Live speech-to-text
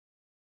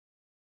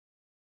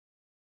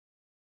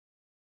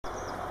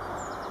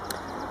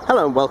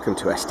Hello and welcome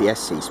to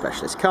SDSC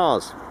Specialist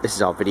Cars. This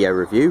is our video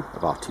review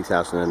of our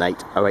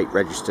 2008-08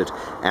 registered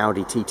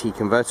Audi TT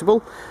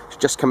Convertible. It's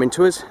just come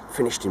into us,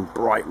 finished in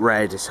bright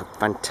red. It's a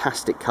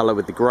fantastic colour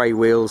with the grey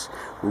wheels.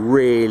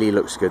 Really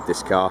looks good,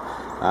 this car.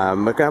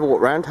 We're going to have a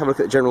walk around, have a look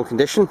at the general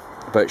condition,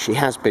 but she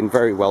has been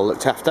very well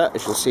looked after,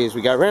 as you'll see as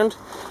we go around.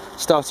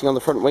 Starting on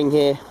the front wing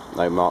here,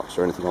 no marks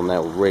or anything on there,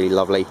 all really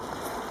lovely.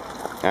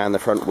 And the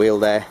front wheel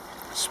there,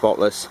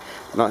 spotless.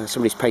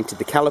 Somebody's painted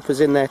the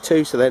calipers in there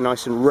too, so they're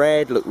nice and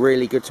red, look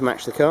really good to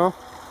match the car.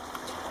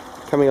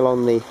 Coming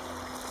along the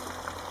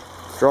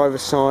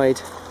driver's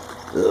side,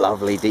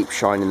 lovely deep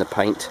shine in the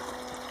paint.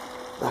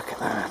 Look at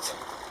that,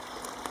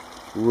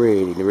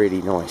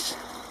 really nice.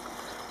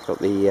 Got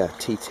the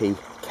TT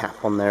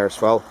cap on there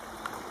as well.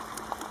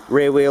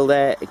 Rear wheel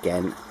there,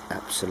 again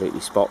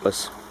absolutely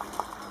spotless.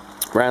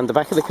 Round the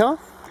back of the car,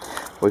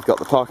 we've got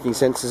the parking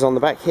sensors on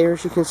the back here,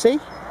 as you can see,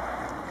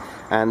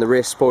 and the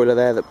rear spoiler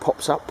there that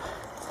pops up.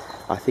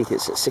 I think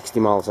it's at 60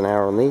 miles an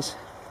hour on these.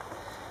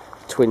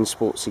 Twin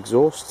sports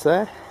exhausts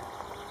there.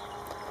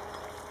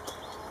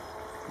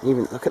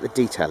 Even look at the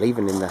detail,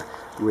 even in the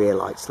rear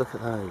lights, look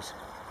at those.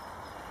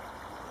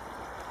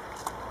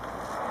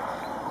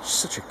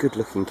 Such a good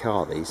looking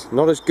car, these.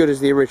 Not as good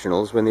as the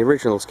originals. When the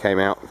originals came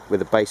out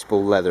with the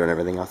baseball leather and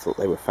everything, I thought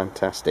they were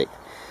fantastic.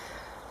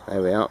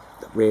 There we are,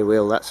 the rear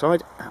wheel that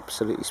side,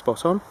 absolutely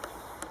spot on.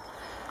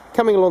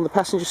 Coming along the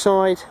passenger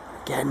side,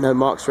 again no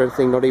marks or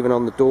anything, not even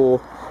on the door.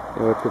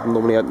 You know, people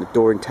normally open the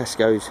door in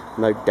Tesco's,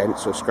 no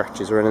dents or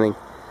scratches or anything.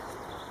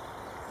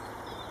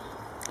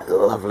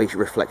 Lovely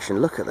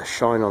reflection, look at the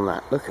shine on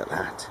that, look at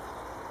that.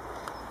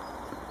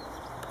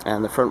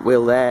 And the front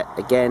wheel there,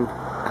 again,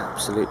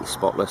 absolutely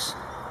spotless.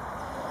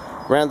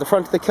 Round the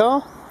front of the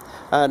car,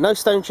 no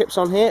stone chips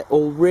on here,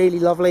 all really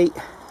lovely,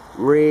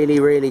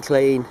 really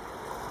clean.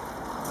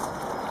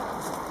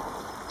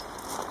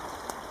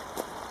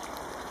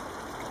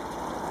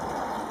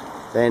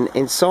 Then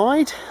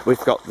inside, we've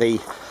got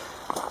the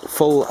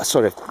full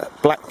sort of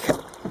black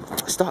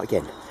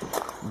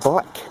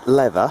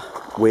leather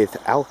with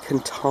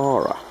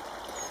alcantara.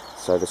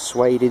 So the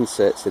suede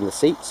inserts in the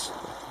seats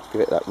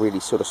give it that really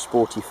sort of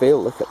sporty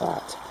feel. Look at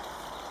that.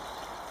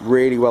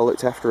 Really well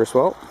looked after as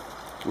well.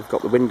 We've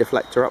got the wind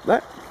deflector up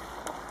there.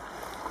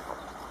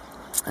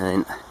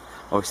 And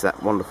obviously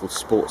that wonderful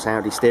sports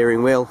Audi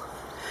steering wheel.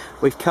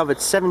 We've covered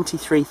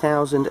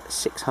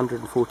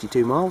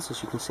 73,642 miles,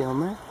 as you can see on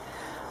there.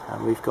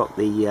 And we've got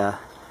the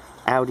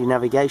Audi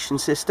navigation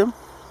system,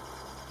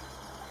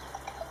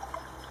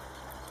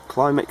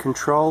 climate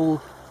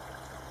control,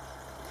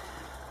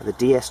 the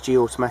DSG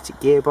automatic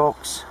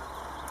gearbox,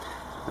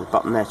 the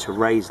button there to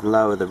raise and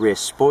lower the rear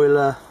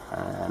spoiler,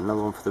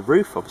 another one for the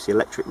roof, obviously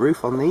electric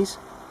roof on these,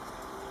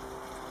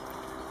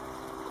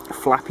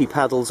 flappy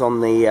paddles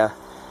on the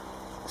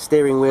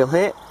steering wheel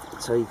here,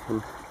 so you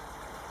can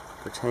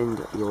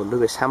pretend you're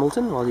Lewis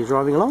Hamilton while you're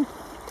driving along.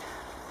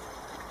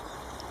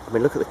 I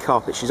mean, look at the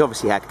carpet. She's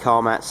obviously had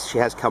car mats. She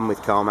has come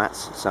with car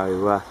mats,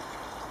 so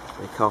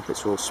the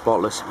carpets are all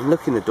spotless. And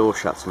look in the door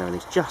shuts and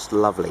everything. It's just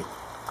lovely.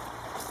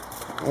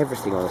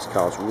 Everything on this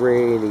car is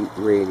really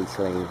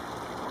clean.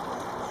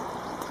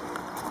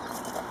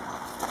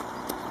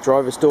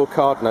 Driver's door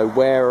card, no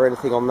wear or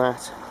anything on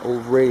that. All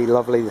really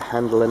lovely. The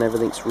handle and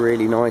everything's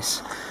really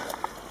nice.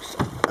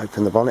 Just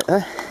open the bonnet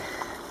there.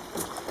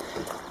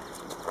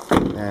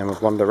 And we'll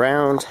wander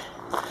around.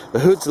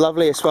 The hood's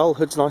lovely as well.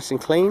 Hood's nice and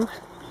clean.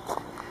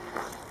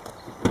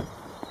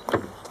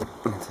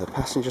 The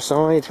passenger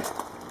side,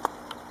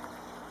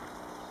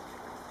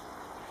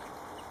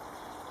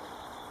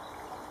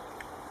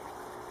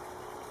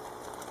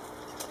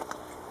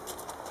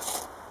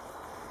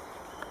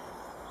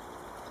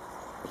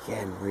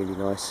 again really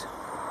nice.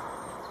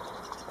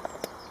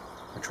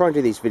 I try and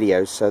do these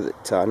videos so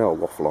that I know I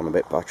waffle on a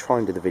bit, but I try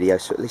and do the video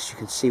so at least you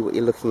can see what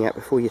you're looking at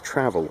before you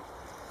travel.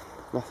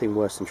 Nothing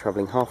worse than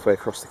travelling halfway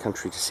across the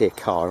country to see a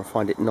car and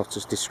find it not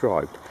as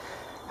described.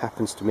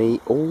 Happens to me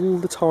all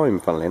the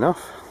time, funnily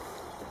enough.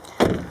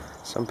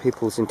 Some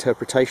people's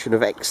interpretation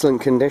of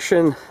excellent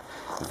condition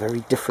are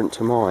very different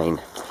to mine.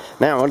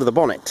 Now under the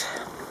bonnet,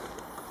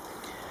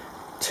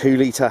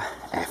 2-litre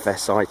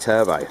FSI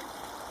turbo,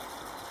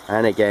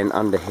 and again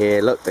under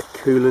here, look, the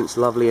coolant's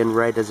lovely and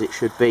red as it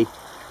should be.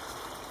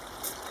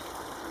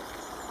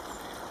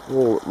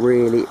 All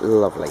really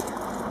lovely.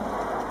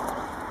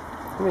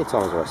 How many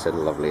times have I said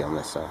lovely on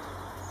this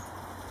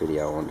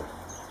video, I wonder?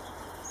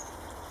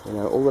 You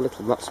know, all the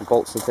little nuts and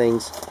bolts and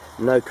things,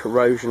 no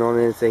corrosion on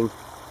anything.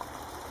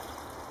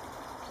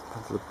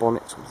 The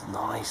bonnet's all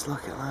nice,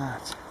 look at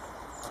that.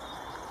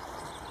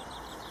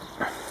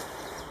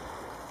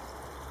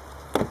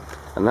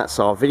 And that's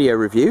our video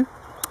review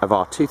of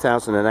our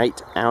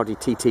 2008 Audi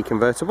TT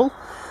Convertible.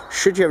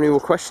 Should you have any more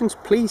questions,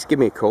 please give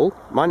me a call.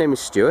 My name is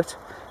Stuart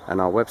and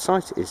our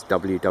website is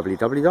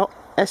www.sdsc.co.uk.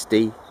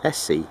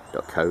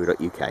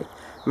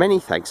 Many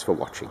thanks for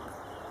watching.